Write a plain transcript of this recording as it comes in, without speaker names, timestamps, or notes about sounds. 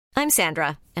I'm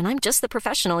Sandra, and I'm just the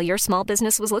professional your small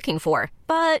business was looking for.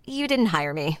 But you didn't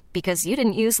hire me because you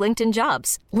didn't use LinkedIn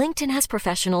Jobs. LinkedIn has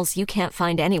professionals you can't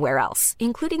find anywhere else,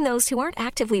 including those who aren't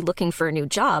actively looking for a new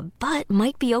job, but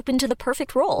might be open to the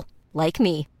perfect role, like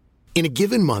me. In a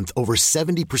given month, over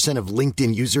 70% of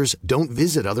LinkedIn users don't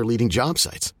visit other leading job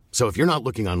sites. So if you're not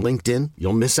looking on LinkedIn,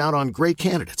 you'll miss out on great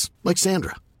candidates like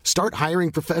Sandra. Start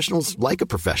hiring professionals like a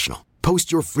professional.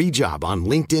 Post your free job on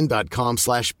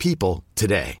linkedin.com/people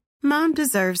today. Mom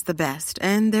deserves the best,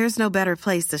 and there's no better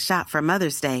place to shop for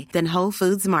Mother's Day than Whole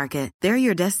Foods Market. They're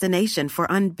your destination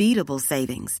for unbeatable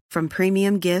savings, from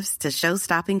premium gifts to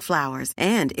show-stopping flowers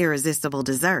and irresistible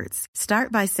desserts.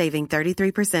 Start by saving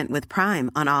 33% with Prime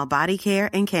on all body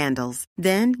care and candles.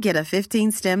 Then get a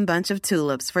 15-stem bunch of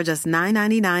tulips for just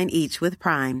 $9.99 each with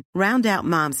Prime. Round out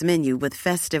Mom's menu with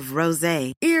festive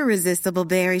rosé, irresistible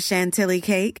berry chantilly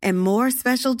cake, and more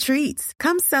special treats.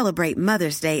 Come celebrate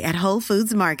Mother's Day at Whole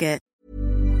Foods Market.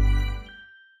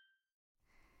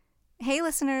 Hey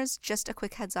listeners, just a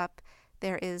quick heads up.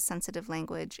 There is sensitive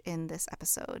language in this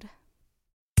episode.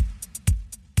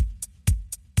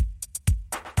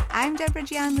 I'm Deborah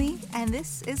Gianli, and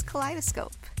this is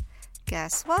Kaleidoscope.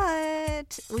 Guess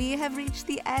what? We have reached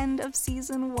the end of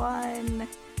season 1.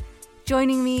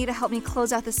 Joining me to help me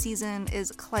close out the season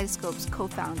is Kaleidoscope's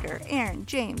co-founder, Aaron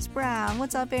James Brown.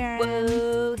 What's up, Aaron?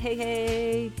 Whoa,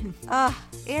 hey.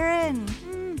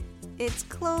 Aaron, it's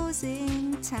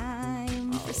closing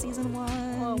time for season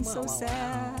 1. So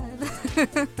sad.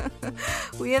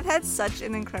 We have had such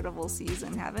an incredible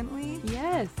season, haven't we?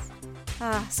 Yes.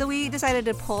 So we decided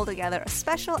to pull together a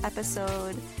special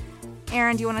episode.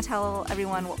 Aaron, do you want to tell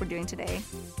everyone what we're doing today?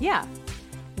 Yeah.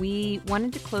 We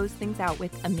wanted to close things out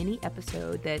with a mini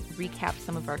episode that recaps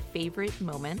some of our favorite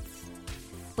moments.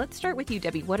 Let's start with you,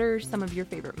 Debbie. What are some of your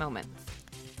favorite moments?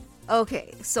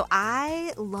 Okay, so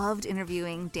I loved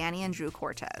interviewing Danny and Drew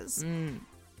Cortez.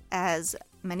 As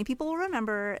many people will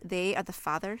remember, they are the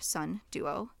father-son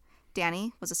duo.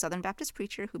 Danny was a Southern Baptist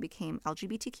preacher who became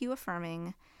LGBTQ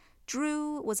affirming.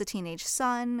 Drew was a teenage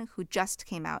son who just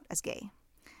came out as gay.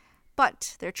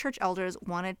 But their church elders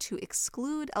wanted to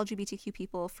exclude LGBTQ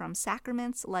people from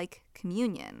sacraments like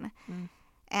communion.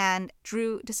 And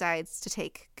Drew decides to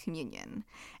take communion.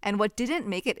 And what didn't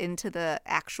make it into the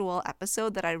actual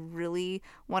episode that I really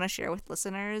want to share with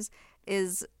listeners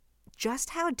is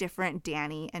just how different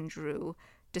Danny and Drew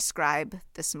describe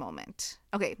this moment.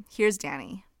 Okay, here's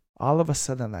Danny. All of a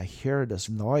sudden, I hear this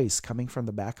noise coming from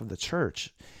the back of the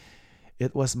church.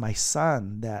 It was my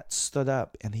son that stood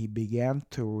up and he began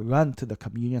to run to the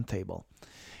communion table.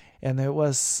 And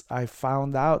I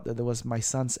found out that it was my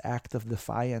son's act of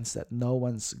defiance that no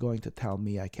one's going to tell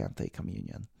me I can't take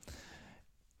communion.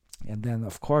 And then,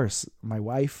 of course, my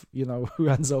wife,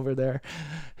 runs over there,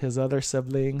 his other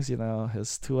siblings,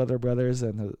 his 2 other brothers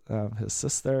and his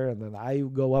sister. And then I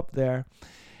go up there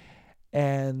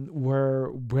and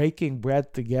we're breaking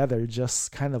bread together,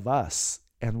 just kind of us.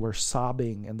 And we're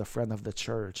sobbing in the front of the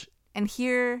church. And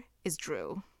here is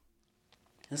Drew.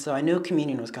 And so I knew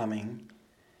communion was coming.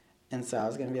 And so I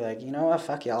was going to be like, you know what,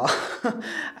 fuck y'all.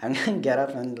 I'm going to get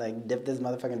up and dip this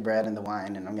motherfucking bread in the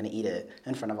wine and I'm going to eat it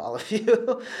in front of all of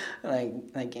you.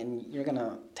 And you're going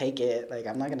to take it.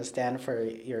 I'm not going to stand for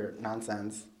your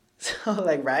nonsense.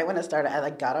 So right when it started, I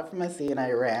got up from my seat and I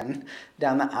ran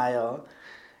down the aisle.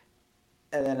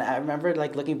 And then I remember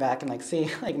looking back and seeing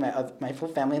my full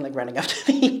family running up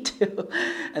to me too,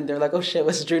 and they're like, "Oh shit,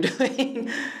 what's Drew doing?"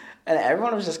 And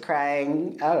everyone was just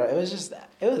crying. I don't know.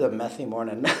 It was a messy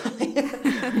morning.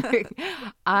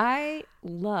 I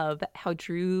love how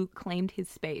Drew claimed his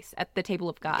space at the table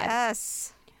of God.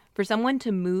 Yes. For someone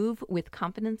to move with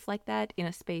confidence like that in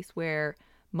a space where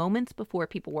moments before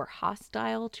people were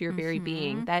hostile to your very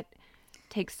being, that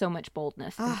takes so much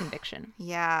boldness and conviction.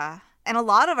 Yeah. And a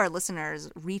lot of our listeners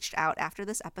reached out after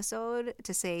this episode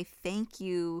to say thank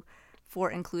you for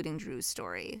including Drew's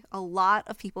story. A lot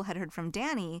of people had heard from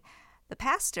Danny, the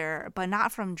pastor, but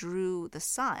not from Drew, the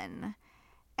son.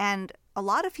 And a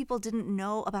lot of people didn't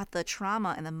know about the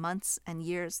trauma in the months and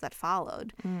years that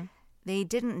followed. They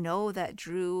didn't know that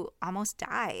Drew almost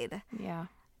died. Yeah.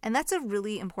 And that's a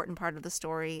really important part of the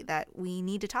story that we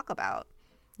need to talk about.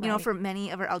 You know, for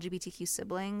many of our LGBTQ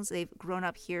siblings, they've grown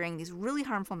up hearing these really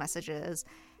harmful messages.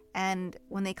 And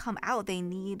when they come out, they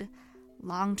need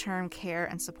long-term care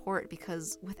and support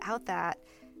because without that,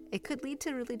 it could lead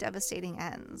to really devastating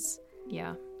ends.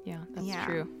 Yeah, that's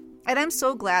true. And I'm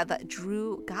so glad that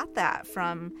Drew got that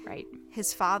from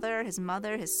his father, his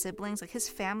mother, his siblings. His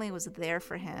family was there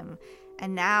for him.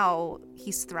 And now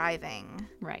he's thriving.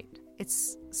 Right.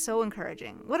 It's so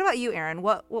encouraging. What about you, Aaron?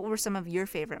 What were some of your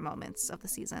favorite moments of the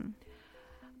season?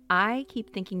 I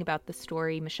keep thinking about the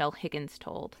story Michelle Higgins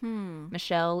told.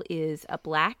 Michelle is a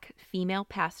Black female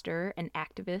pastor and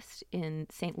activist in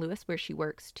St. Louis, where she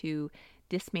works to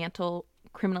dismantle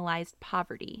criminalized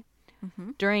poverty.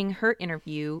 During her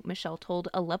interview, Michelle told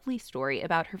a lovely story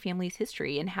about her family's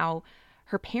history and how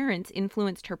her parents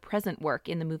influenced her present work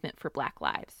in the movement for Black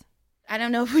lives. I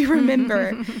don't know if we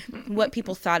remember what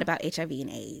people thought about HIV and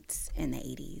AIDS in the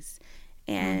 80s.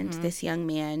 And this young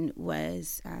man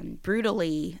was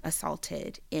brutally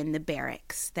assaulted in the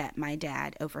barracks that my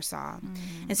dad oversaw.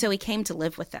 And so he came to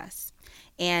live with us.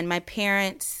 And my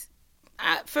parents,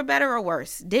 for better or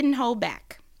worse, didn't hold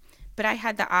back. But I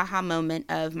had the aha moment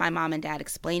of my mom and dad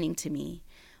explaining to me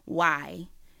why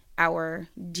our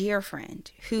dear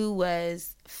friend, who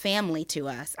was family to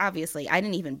us, obviously, I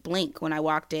didn't even blink when I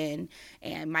walked in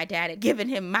and my dad had given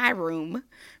him my room.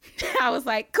 I was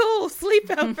like, cool,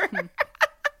 sleepover.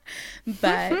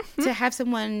 But to have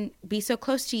someone be so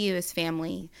close to you as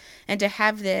family and to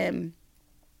have them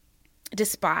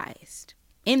despised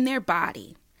in their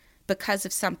body because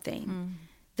of something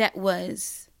that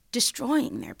was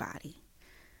destroying their body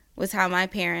was how my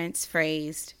parents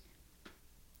phrased,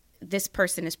 this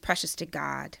person is precious to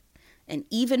God, and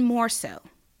even more so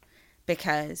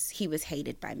because he was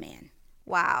hated by man.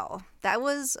 Wow, that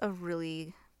was a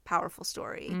really powerful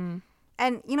story.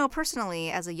 And, you know,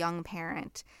 personally, as a young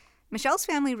parent, Michelle's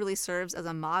family really serves as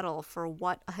a model for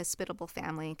what a hospitable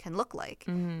family can look like.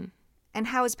 And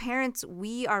how, as parents,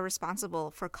 we are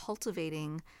responsible for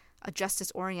cultivating a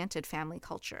justice-oriented family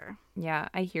culture. Yeah,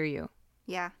 I hear you.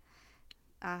 Yeah.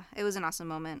 It was an awesome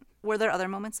moment. Were there other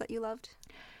moments that you loved?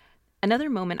 Another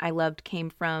moment I loved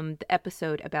came from the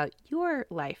episode about your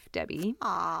life, Debbie.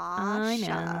 Aw, I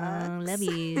know. Love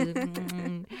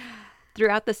you.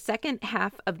 Throughout the second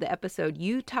half of the episode,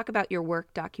 you talk about your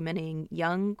work documenting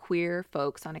young queer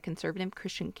folks on a conservative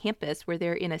Christian campus where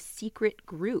they're in a secret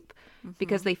group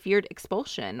because they feared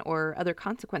expulsion or other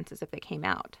consequences if they came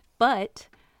out. But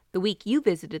the week you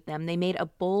visited them, they made a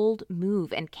bold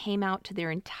move and came out to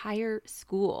their entire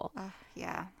school.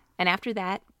 Yeah. And after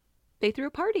that, they threw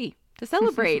a party to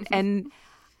celebrate. And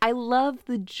I love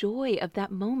the joy of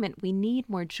that moment. We need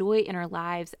more joy in our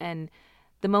lives, and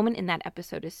the moment in that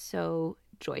episode is so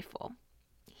joyful.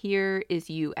 Here is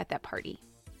you at that party.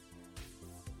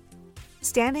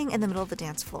 Standing in the middle of the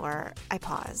dance floor, I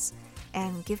pause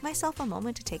and give myself a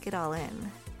moment to take it all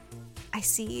in. I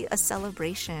see a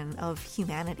celebration of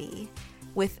humanity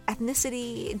with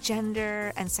ethnicity,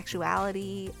 gender, and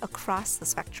sexuality across the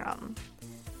spectrum.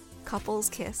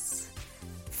 Couples kiss,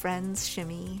 friends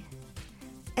shimmy,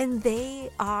 and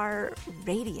they are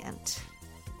radiant.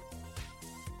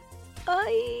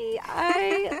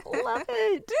 I love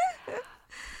it.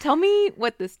 Tell me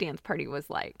what this dance party was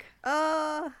like.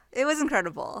 It was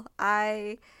incredible.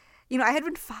 I had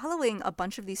been following a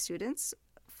bunch of these students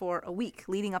for a week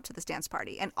leading up to this dance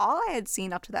party, and all I had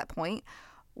seen up to that point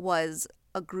was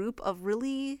a group of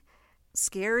really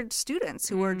scared students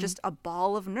who were just a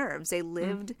ball of nerves. They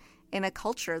lived in a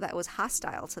culture that was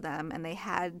hostile to them, and they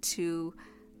had to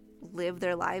live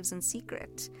their lives in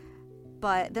secret.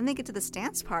 But then they get to this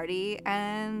dance party,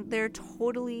 and they're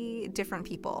totally different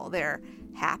people. They're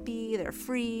happy, they're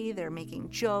free, they're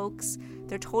making jokes,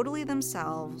 they're totally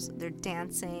themselves, they're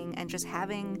dancing and just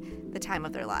having the time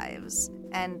of their lives.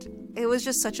 And it was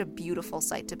just such a beautiful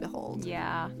sight to behold.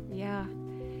 Yeah.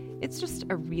 It's just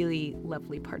a really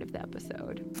lovely part of the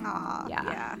episode.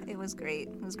 Yeah, it was great.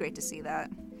 It was great to see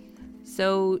that.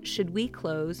 So should we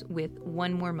close with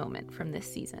one more moment from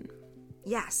this season?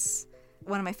 Yes.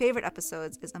 One of my favorite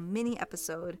episodes is a mini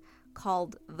episode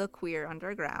called The Queer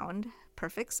Underground.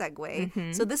 Perfect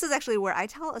segue. So this is actually where I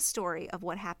tell a story of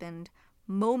what happened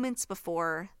moments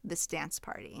before this dance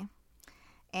party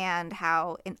and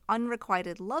how an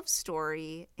unrequited love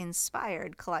story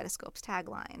inspired Kaleidoscope's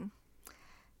tagline.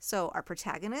 So our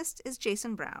protagonist is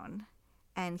Jason Brown,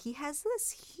 and he has this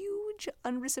huge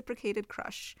unreciprocated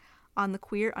crush on the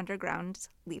Queer Underground's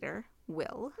leader,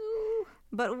 Will.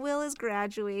 But Will is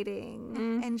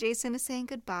graduating, and Jason is saying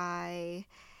goodbye,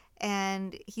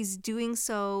 and he's doing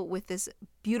so with this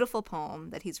beautiful poem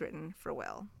that he's written for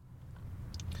Will.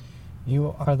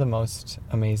 You are the most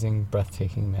amazing,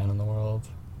 breathtaking man in the world.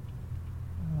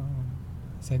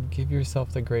 I said, give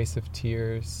yourself the grace of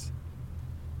tears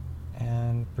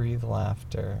and breathe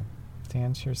laughter.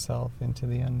 Dance yourself into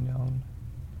the unknown.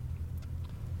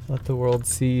 Let the world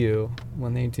see you.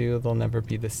 When they do, they'll never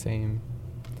be the same.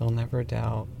 They'll never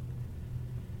doubt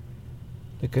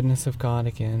the goodness of God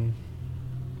again.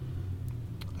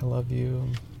 I love you,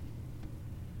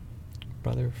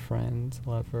 brother, friend,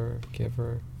 lover,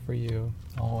 giver, for you,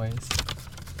 always.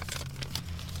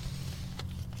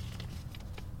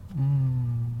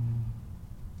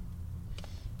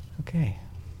 Okay,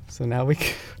 so now we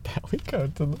go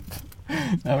to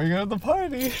the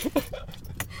party.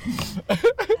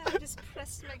 I just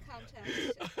pressed my contact.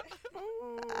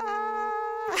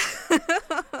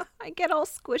 I get all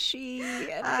squishy,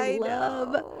 and I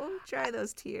love. Know. Dry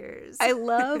those tears. I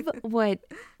love what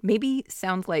maybe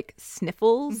sounds like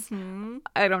sniffles.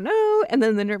 I don't know. And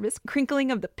then the nervous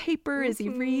crinkling of the paper as he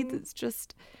reads. It's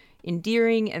just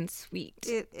endearing and sweet.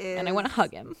 It is. And I want to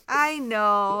hug him. I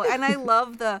know. And I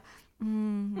love the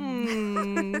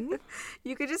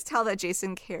You could just tell that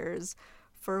Jason cares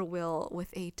for Will with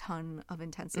a ton of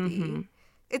intensity.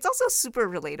 It's also super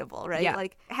relatable, right? Yeah.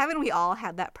 Like, haven't we all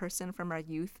had that person from our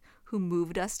youth who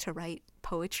moved us to write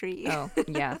poetry? Oh,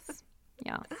 yes.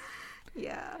 Yeah.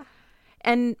 Yeah.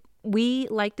 And we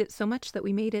liked it so much that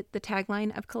we made it the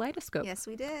tagline of Kaleidoscope. Yes,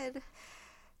 we did.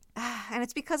 And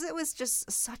it's because it was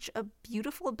just such a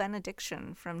beautiful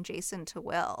benediction from Jason to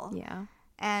Will. Yeah.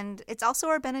 And it's also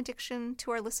our benediction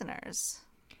to our listeners.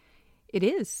 It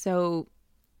is. So,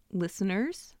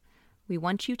 listeners, we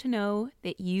want you to know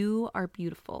that you are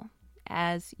beautiful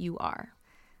as you are.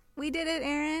 We did it,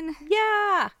 Erin.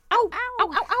 Yeah. Ow, ow,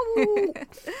 ow, ow.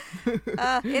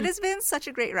 It has been such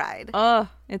a great ride. Oh,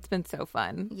 it's been so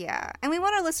fun. Yeah. And we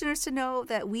want our listeners to know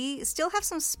that we still have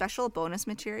some special bonus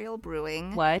material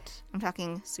brewing. What? I'm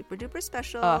talking super duper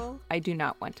special. Oh, I do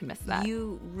not want to miss that.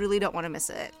 You really don't want to miss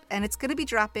it. And it's going to be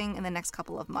dropping in the next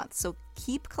couple of months. So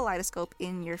keep Kaleidoscope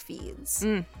in your feeds.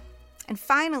 And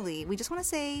finally, we just want to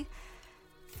say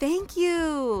thank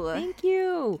you. Thank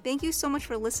you. Thank you so much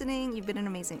for listening. You've been an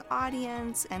amazing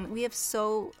audience, and we have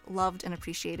so loved and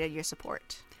appreciated your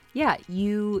support. Yeah,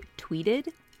 you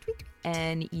tweeted,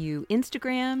 and you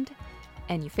Instagrammed,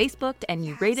 and you Facebooked, and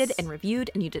you rated and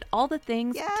reviewed, and you did all the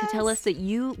things to tell us that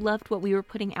you loved what we were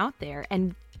putting out there.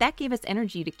 And that gave us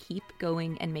energy to keep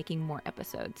going and making more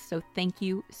episodes. So thank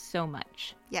you so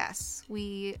much. Yes,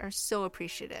 we are so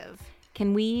appreciative.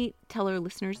 Can we tell our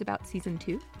listeners about season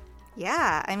 2?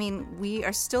 Yeah, I mean, we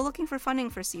are still looking for funding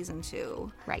for season 2.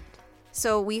 Right.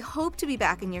 So we hope to be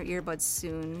back in your earbuds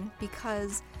soon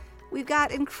because we've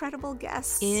got incredible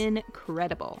guests.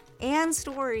 Incredible. And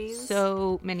stories.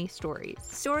 So many stories.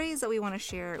 Stories that we want to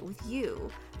share with you.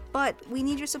 But we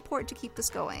need your support to keep this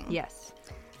going. Yes.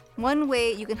 One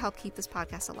way you can help keep this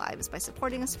podcast alive is by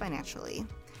supporting us financially.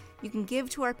 You can give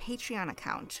to our Patreon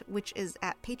account, which is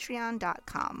at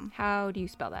patreon.com. How do you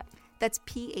spell that? That's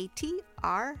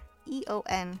PATREON.com.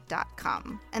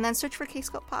 And then search for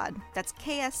Kscope Pod. That's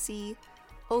KSCOPE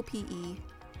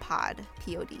Pod,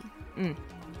 P-O-D.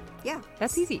 Yeah.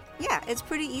 That's easy. Yeah, it's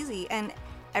pretty easy. And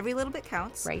every little bit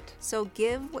counts. Right. So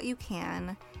give what you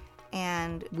can,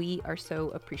 and we are so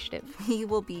appreciative. We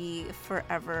will be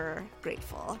forever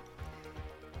grateful.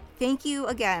 Thank you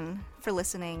again for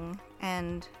listening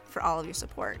and for all of your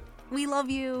support. We love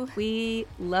you. We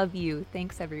love you.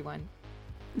 Thanks, everyone.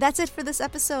 That's it for this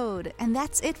episode, and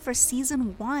that's it for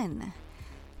Season 1.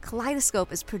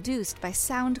 Kaleidoscope is produced by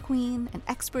Sound Queen and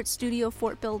expert studio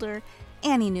fort builder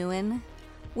Annie Nguyen,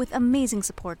 with amazing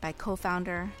support by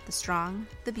co-founder, the strong,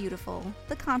 the beautiful,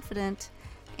 the confident,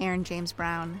 Erin James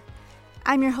Brown.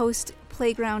 I'm your host,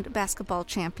 playground basketball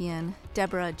champion,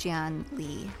 Deborah Jian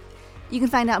Lee. You can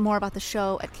find out more about the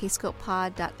show at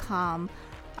kscopepod.com.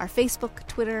 Our Facebook,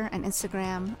 Twitter, and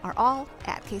Instagram are all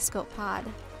at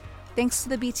kscopepod. Thanks to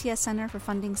the BTS Center for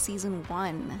funding Season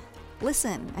 1.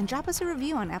 Listen and drop us a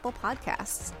review on Apple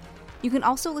Podcasts. You can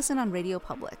also listen on Radio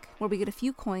Public, where we get a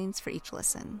few coins for each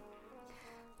listen.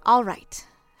 All right,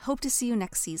 hope to see you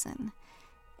next season.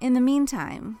 In the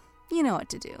meantime, you know what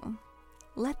to do.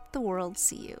 Let the world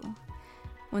see you.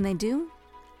 When they do,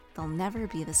 they'll never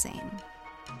be the same.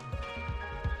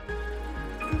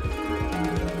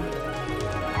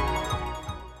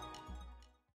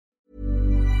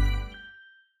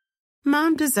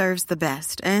 Mom deserves the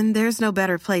best, and there's no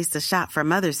better place to shop for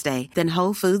Mother's Day than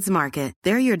Whole Foods Market.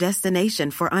 They're your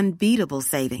destination for unbeatable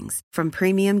savings, from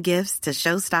premium gifts to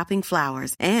show-stopping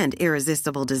flowers and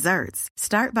irresistible desserts.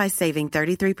 Start by saving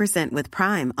 33% with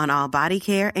Prime on all body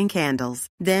care and candles.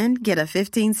 Then get a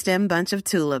 15-stem bunch of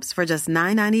tulips for just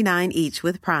 $9.99 each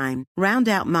with Prime. Round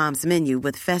out Mom's menu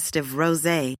with festive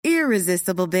rosé,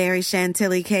 irresistible berry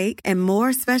chantilly cake, and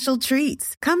more special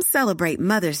treats. Come celebrate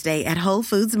Mother's Day at Whole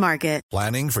Foods Market.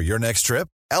 Planning for your next trip?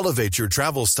 Elevate your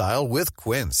travel style with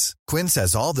Quince. Quince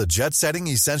has all the jet-setting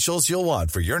essentials you'll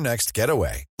want for your next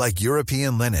getaway, like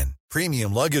European linen,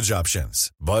 premium luggage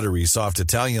options, buttery soft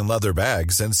Italian leather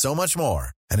bags, and so much more.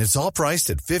 And it's all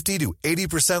priced at 50 to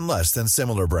 80% less than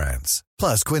similar brands.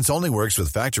 Plus, Quince only works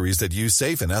with factories that use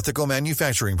safe and ethical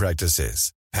manufacturing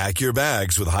practices. Pack your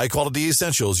bags with high-quality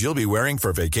essentials you'll be wearing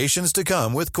for vacations to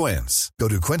come with Quince. Go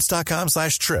to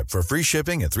quince.com/trip for free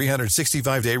shipping and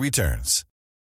 365-day returns.